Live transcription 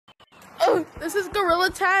This is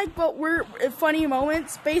Gorilla Tag, but we're in funny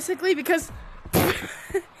moments, basically, because she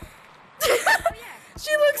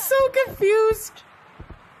looks so confused.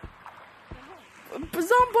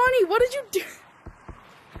 Zombunny, what did you do?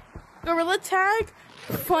 Gorilla Tag,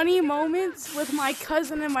 funny moments with my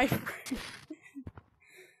cousin and my friend.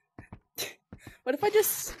 What if I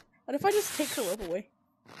just take her rope away?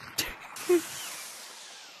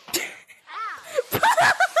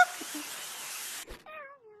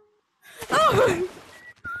 Oh!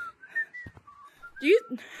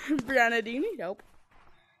 Brianna, do you need help?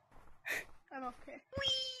 I'm okay.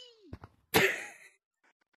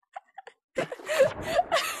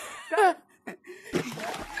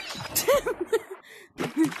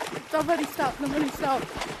 Somebody stop, somebody stop,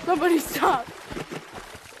 somebody stop.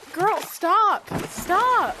 Girl, stop,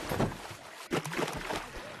 stop.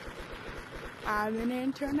 I'm an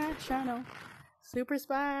international super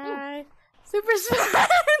spy. Super spy.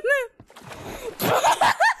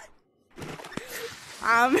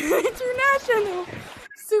 I'm an international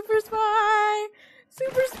super spy.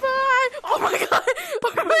 Super spy. Oh my god.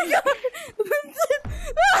 Oh my god.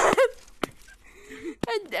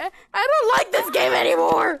 I don't like this game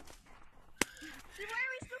anymore. Why are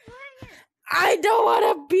we still playing it? I don't want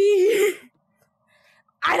to be.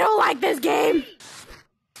 I don't like this game.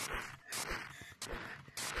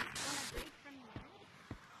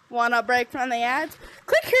 Want a break from the ads?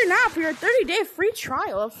 Click here now for your 30-day free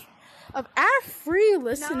trial of ad-free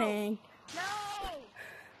listening. No,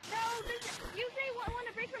 you say want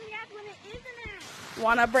a break from the ads when it is an ad.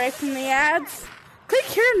 Want a break from the ads? Click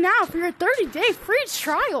here now for your 30-day free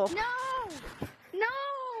trial. No.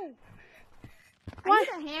 What?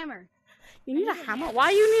 I need a hammer. You need a hammer?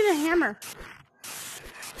 Why you need a hammer?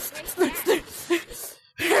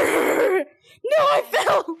 No, I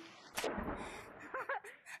fell.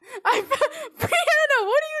 Brianna,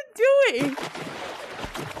 what are you doing?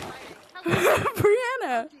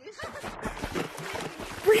 Brianna,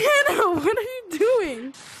 what are you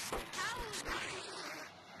doing?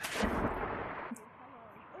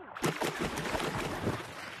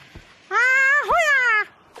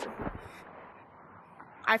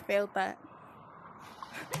 I failed that.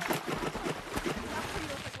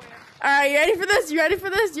 Alright, you ready for this? You ready for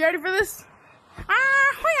this? You ready for this?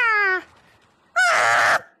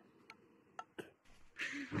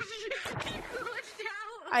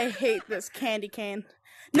 I hate this candy cane.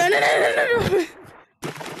 No.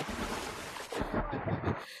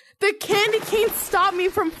 The candy cane stopped me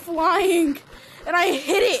from flying, and I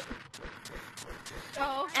hit it.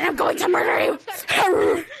 Oh. And I'm going to murder you.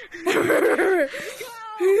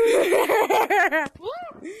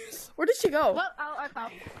 Where did she go? Well, I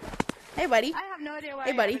found. Hey, buddy. I have no idea why.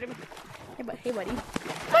 Hey, buddy. Hey, buddy.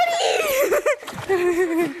 Buddy!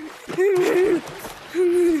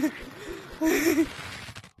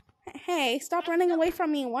 Hey, stop running away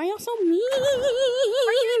from me. Why are you so mean? You're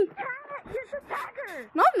the attacker.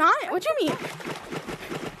 No, I'm not. What do you mean?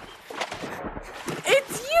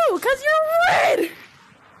 It's you, because you're red.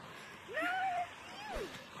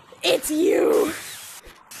 It's you.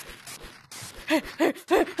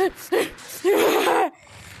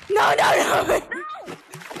 No.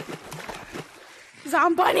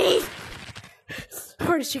 Zombunny.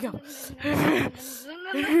 Where did she go?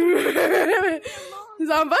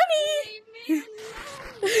 Zombunny.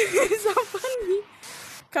 Zombunny.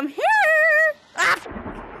 Come here. Ah.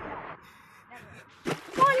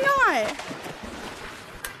 Why not?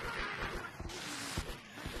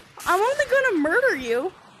 I'm only gonna murder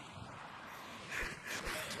you.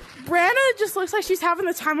 Brianna just looks like she's having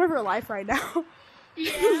the time of her life right now.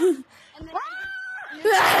 Yeah. And then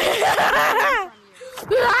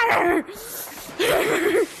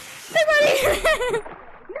Hey, buddy!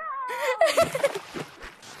 No!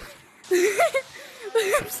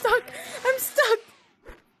 I'm stuck.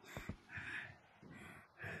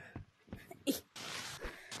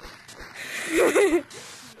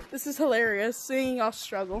 This is hilarious, seeing y'all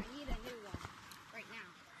struggle. I need a new one right now.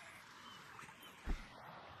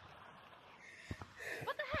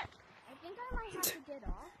 What the heck? I think I might have to get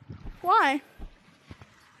off. Why?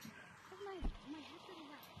 My headset is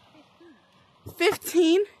at 15.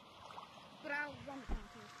 15? But I'll run it down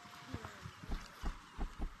too.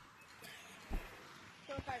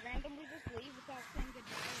 So if I randomly just leave without saying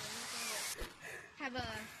goodbye or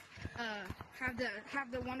anything,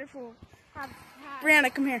 have the wonderful Brianna,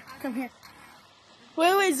 come here.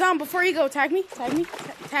 Wait, Zom, before you go, tag me. Tag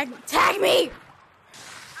me.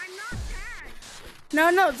 I'm not tagged.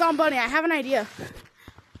 No, Zombunny, I have an idea.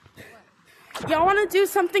 Y'all want to do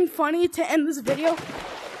something funny to end this video? Like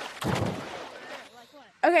what?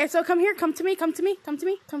 Okay, so come here. Come to me.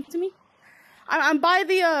 I'm by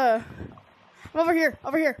the I'm over here.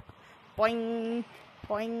 Boing,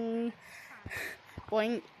 boing,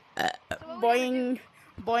 boing, boing,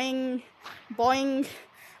 boing, boing.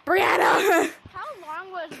 Brianna. How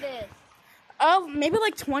long was this? Oh, maybe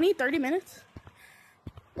like 20, 30 minutes.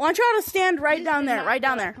 Why don't you all to stand right This down did there, not right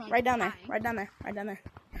down go there, 20 right down there, times. right down there, right down there.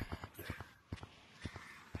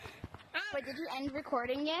 Wait, did you end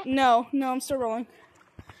recording yet? No, I'm still rolling.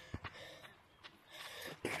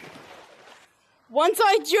 Once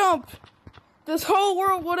I jump, this whole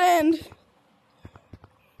world would end.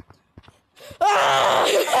 Ah!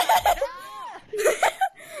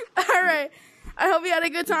 All right. I hope you had a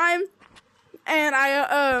good time. And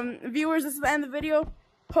viewers, this is the end of the video.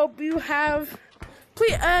 Hope you have.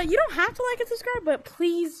 Please, you don't have to like and subscribe, but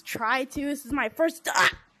please try to. This is my first.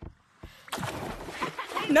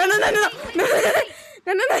 No.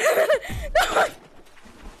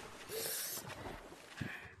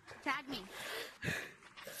 Tag me.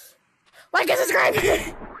 Like and subscribe.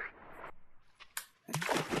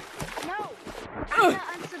 No, I'm the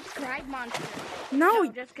unsubscribe monster. No,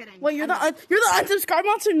 Just kidding. Wait, you're the unsubscribe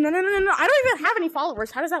monster? No. I don't even have any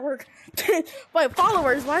followers. How does that work? Wait,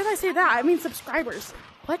 followers? Why did I say that? I mean subscribers.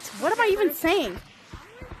 What? What am I even saying?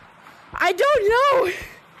 I don't know.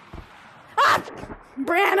 Ah,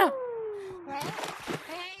 Brianna.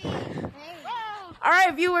 Hey. All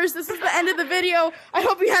right, viewers, this is the end of the video. I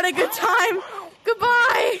hope you had a good time.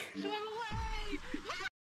 Goodbye. Whoa.